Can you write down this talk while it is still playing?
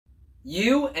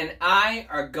You and I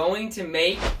are going to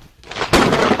make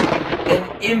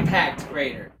an impact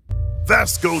crater.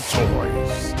 Vasco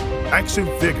Toys. Action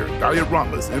figure,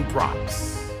 dioramas, and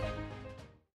props.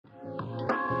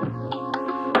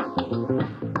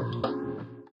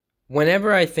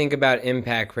 Whenever I think about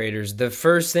impact craters, the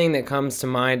first thing that comes to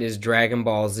mind is Dragon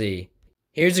Ball Z.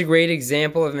 Here's a great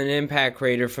example of an impact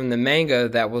crater from the manga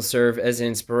that will serve as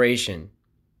inspiration.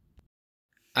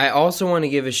 I also want to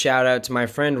give a shout out to my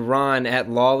friend Ron at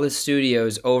Lawless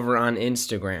Studios over on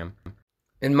Instagram.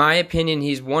 In my opinion,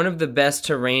 he's one of the best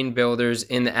terrain builders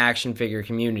in the action figure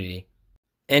community.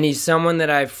 And he's someone that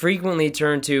I frequently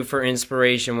turn to for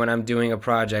inspiration when I'm doing a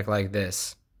project like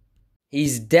this.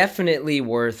 He's definitely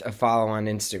worth a follow on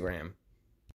Instagram.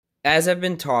 As I've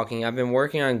been talking, I've been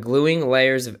working on gluing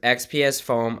layers of XPS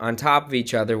foam on top of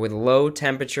each other with low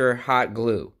temperature hot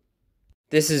glue.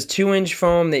 This is 2-inch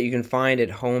foam that you can find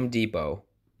at Home Depot.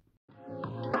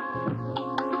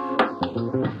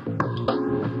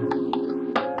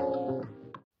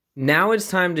 Now it's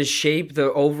time to shape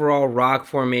the overall rock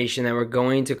formation that we're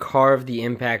going to carve the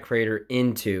impact crater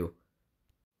into.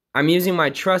 I'm using my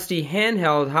trusty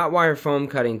handheld Hotwire foam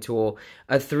cutting tool,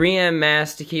 a 3M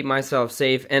mask to keep myself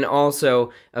safe, and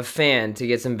also a fan to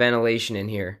get some ventilation in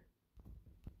here.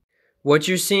 What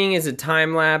you're seeing is a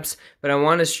time lapse, but I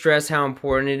want to stress how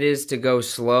important it is to go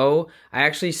slow. I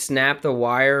actually snapped the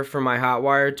wire from my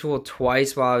Hotwire tool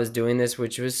twice while I was doing this,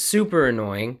 which was super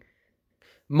annoying.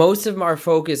 Most of our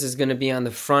focus is going to be on the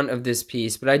front of this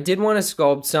piece, but I did want to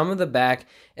sculpt some of the back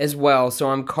as well, so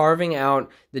I'm carving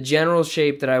out the general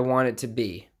shape that I want it to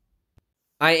be.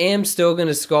 I am still going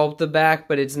to sculpt the back,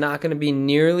 but it's not going to be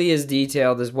nearly as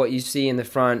detailed as what you see in the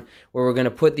front where we're going to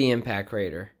put the impact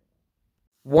crater.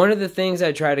 One of the things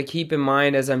I try to keep in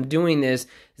mind as I'm doing this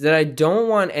is that I don't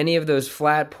want any of those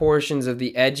flat portions of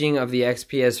the edging of the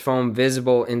XPS foam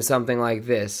visible in something like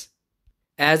this.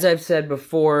 As I've said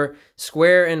before,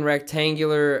 square and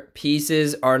rectangular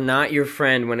pieces are not your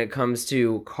friend when it comes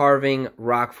to carving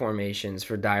rock formations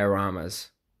for dioramas.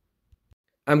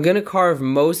 I'm going to carve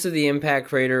most of the impact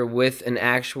crater with an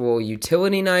actual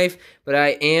utility knife, but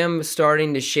I am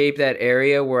starting to shape that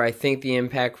area where I think the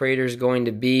impact crater is going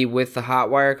to be with the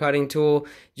Hotwire cutting tool,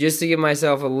 just to give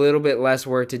myself a little bit less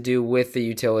work to do with the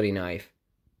utility knife.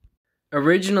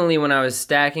 Originally, when I was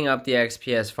stacking up the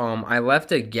XPS foam, I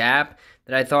left a gap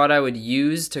that I thought I would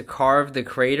use to carve the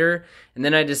crater, and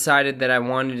then I decided that I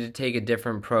wanted to take a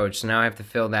different approach, so now I have to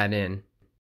fill that in.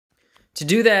 To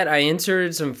do that, I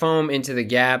inserted some foam into the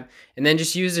gap and then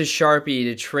just used a Sharpie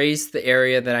to trace the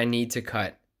area that I need to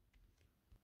cut.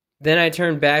 Then I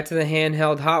turned back to the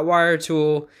handheld Hotwire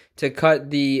tool to cut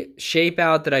the shape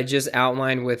out that I just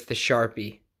outlined with the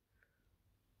Sharpie.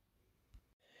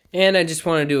 And I just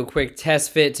want to do a quick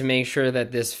test fit to make sure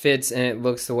that this fits and it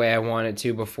looks the way I want it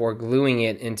to before gluing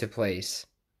it into place.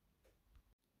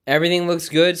 Everything looks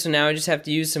good, so now I just have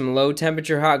to use some low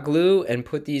temperature hot glue and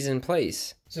put these in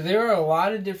place. So there are a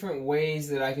lot of different ways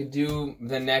that I could do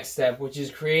the next step, which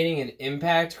is creating an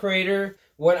impact crater.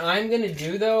 What I'm going to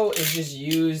do though is just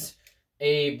use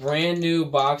a brand new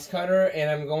box cutter, and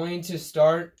I'm going to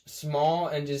start small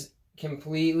and just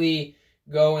completely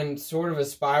go in sort of a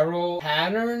spiral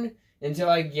pattern until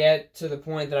I get to the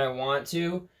point that I want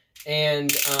to.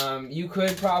 And you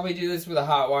could probably do this with a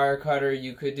Hotwire cutter,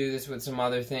 you could do this with some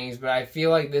other things, but I feel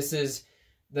like this is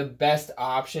the best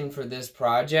option for this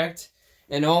project.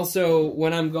 And also,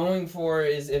 what I'm going for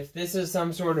is if this is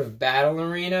some sort of battle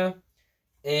arena,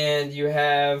 and you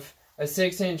have a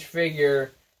 6-inch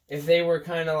figure, if they were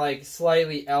kind of like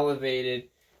slightly elevated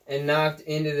and knocked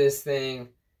into this thing,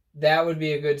 that would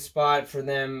be a good spot for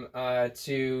them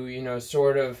to, you know,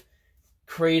 sort of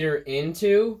crater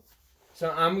into.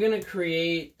 So I'm going to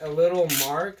create a little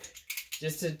mark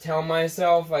just to tell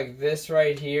myself, like this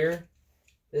right here,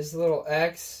 this little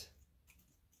X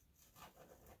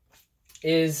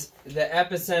is the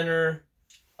epicenter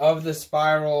of the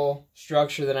spiral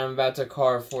structure that I'm about to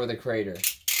carve for the crater.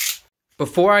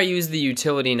 Before I use the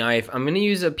utility knife, I'm going to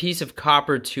use a piece of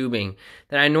copper tubing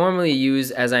that I normally use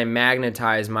as I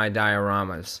magnetize my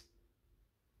dioramas.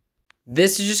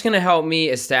 This is just going to help me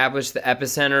establish the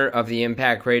epicenter of the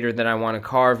impact crater that I want to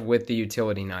carve with the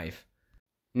utility knife.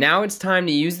 Now it's time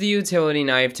to use the utility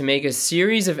knife to make a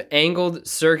series of angled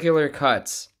circular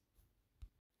cuts.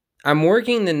 I'm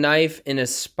working the knife in a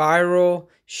spiral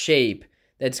shape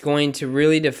that's going to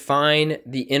really define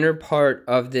the inner part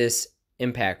of this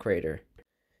impact crater.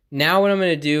 Now what I'm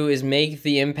going to do is make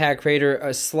the impact crater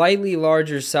a slightly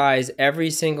larger size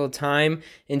every single time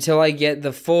until I get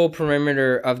the full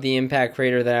perimeter of the impact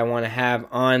crater that I want to have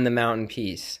on the mountain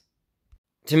piece.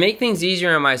 To make things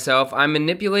easier on myself, I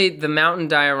manipulate the mountain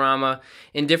diorama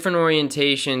in different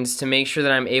orientations to make sure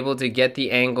that I'm able to get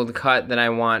the angled cut that I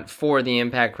want for the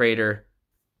impact crater.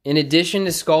 In addition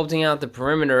to sculpting out the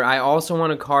perimeter, I also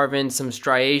want to carve in some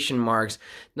striation marks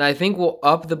that I think will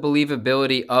up the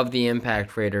believability of the impact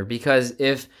crater, because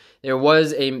if there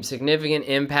was a significant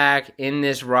impact in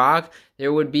this rock,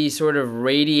 there would be sort of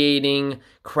radiating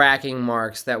cracking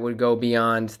marks that would go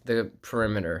beyond the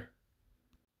perimeter.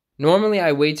 Normally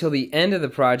I wait till the end of the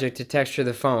project to texture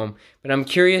the foam, but I'm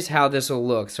curious how this will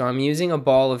look, so I'm using a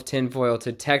ball of tinfoil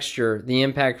to texture the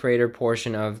impact crater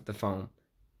portion of the foam.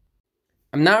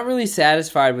 I'm not really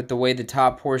satisfied with the way the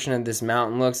top portion of this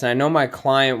mountain looks, and I know my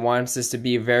client wants this to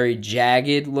be a very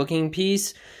jagged looking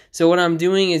piece, so what I'm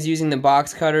doing is using the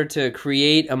box cutter to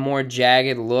create a more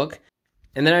jagged look,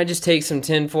 and then I just take some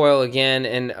tinfoil again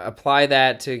and apply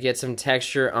that to get some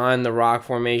texture on the rock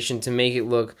formation to make it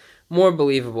look more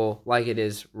believable like it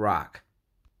is rock.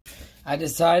 I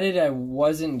decided I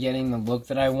wasn't getting the look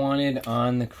that I wanted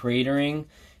on the cratering,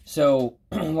 so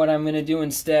what I'm going to do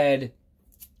instead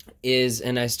is,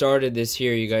 and I started this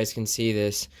here, you guys can see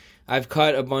this, I've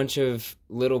cut a bunch of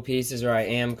little pieces, or I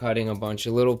am cutting a bunch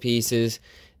of little pieces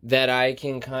that I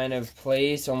can kind of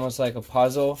place almost like a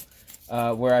puzzle,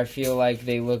 where I feel like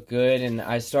they look good, and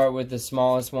I start with the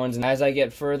smallest ones, and as I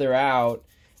get further out,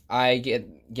 I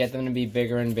get them to be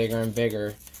bigger and bigger and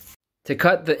bigger. To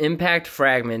cut the impact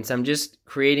fragments, I'm just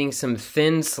creating some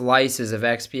thin slices of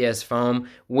XPS foam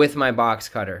with my box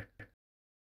cutter.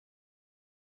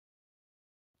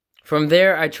 From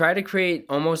there, I try to create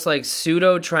almost like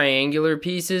pseudo-triangular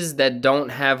pieces that don't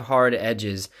have hard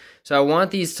edges. So I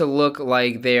want these to look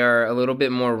like they are a little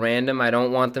bit more random. I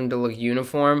don't want them to look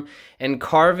uniform, and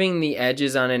carving the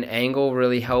edges on an angle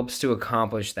really helps to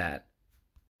accomplish that.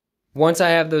 Once I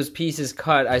have those pieces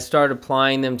cut, I start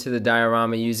applying them to the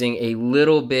diorama using a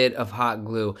little bit of hot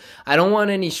glue. I don't want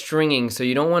any stringing, so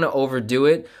you don't want to overdo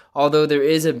it, although there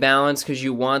is a balance because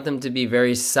you want them to be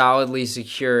very solidly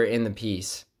secure in the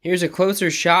piece. Here's a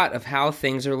closer shot of how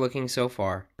things are looking so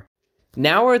far.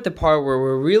 Now we're at the part where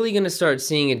we're really going to start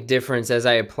seeing a difference as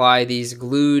I apply these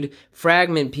glued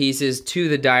fragment pieces to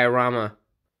the diorama.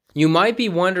 You might be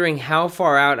wondering how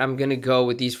far out I'm going to go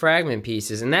with these fragment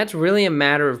pieces, and that's really a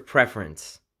matter of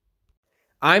preference.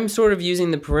 I'm sort of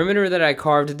using the perimeter that I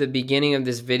carved at the beginning of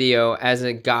this video as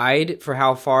a guide for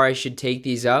how far I should take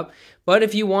these up, but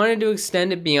if you wanted to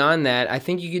extend it beyond that, I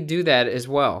think you could do that as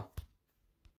well.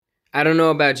 I don't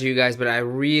know about you guys, but I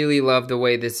really love the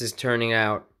way this is turning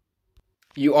out.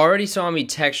 You already saw me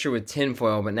texture with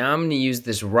tinfoil, but now I'm going to use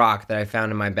this rock that I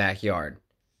found in my backyard.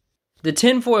 The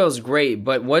tinfoil is great,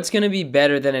 but what's going to be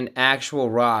better than an actual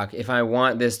rock if I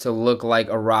want this to look like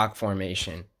a rock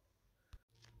formation?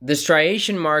 The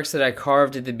striation marks that I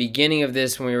carved at the beginning of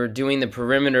this when we were doing the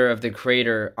perimeter of the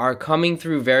crater are coming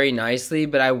through very nicely,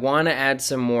 but I want to add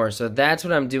some more, so that's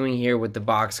what I'm doing here with the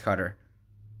box cutter.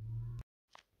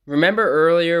 Remember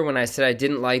earlier when I said I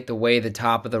didn't like the way the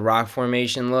top of the rock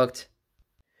formation looked?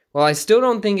 Well, I still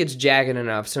don't think it's jagged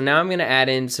enough, so now I'm going to add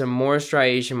in some more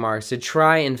striation marks to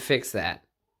try and fix that.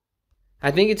 I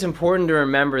think it's important to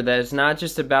remember that it's not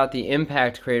just about the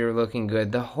impact crater looking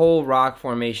good. The whole rock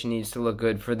formation needs to look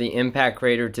good for the impact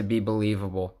crater to be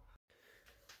believable.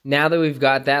 Now that we've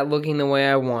got that looking the way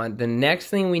I want, the next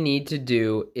thing we need to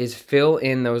do is fill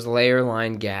in those layer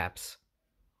line gaps.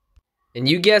 And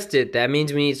you guessed it, that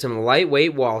means we need some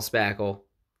lightweight wall-spackle.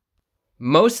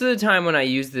 Most of the time when I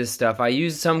use this stuff, I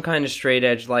use some kind of straight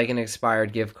edge like an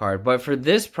expired gift card. But for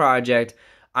this project,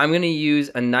 I'm going to use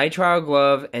a nitrile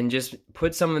glove and just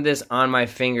put some of this on my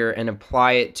finger and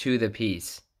apply it to the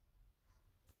piece.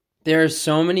 There are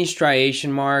so many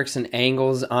striation marks and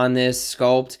angles on this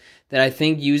sculpt that I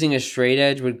think using a straight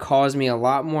edge would cause me a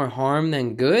lot more harm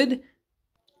than good.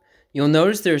 You'll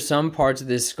notice there are some parts of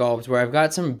this sculpt where I've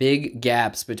got some big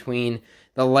gaps between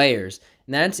the layers.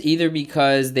 And that's either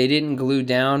because they didn't glue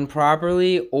down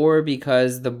properly or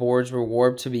because the boards were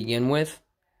warped to begin with.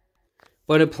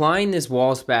 But applying this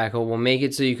wall-spackle will make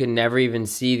it so you can never even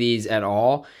see these at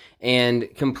all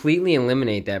and completely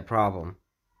eliminate that problem.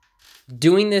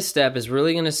 Doing this step is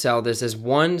really going to sell this as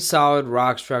one solid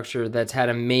rock structure that's had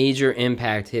a major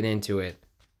impact hit into it.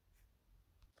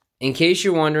 In case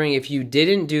you're wondering, if you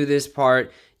didn't do this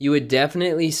part, you would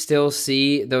definitely still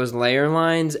see those layer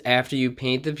lines after you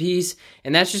paint the piece,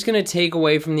 and that's just going to take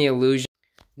away from the illusion.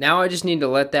 Now I just need to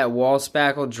let that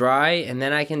wall-spackle dry, and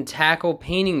then I can tackle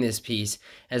painting this piece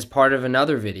as part of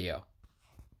another video.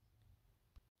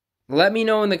 Let me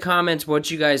know in the comments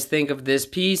what you guys think of this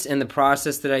piece and the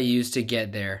process that I used to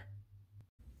get there.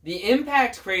 The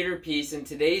impact crater piece in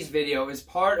today's video is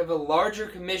part of a larger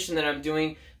commission that I'm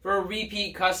doing for a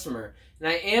repeat customer. And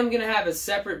I am going to have a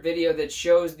separate video that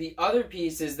shows the other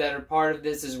pieces that are part of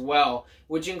this as well,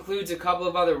 which includes a couple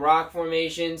of other rock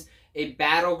formations, a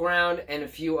battleground, and a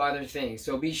few other things.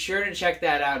 So be sure to check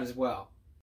that out as well.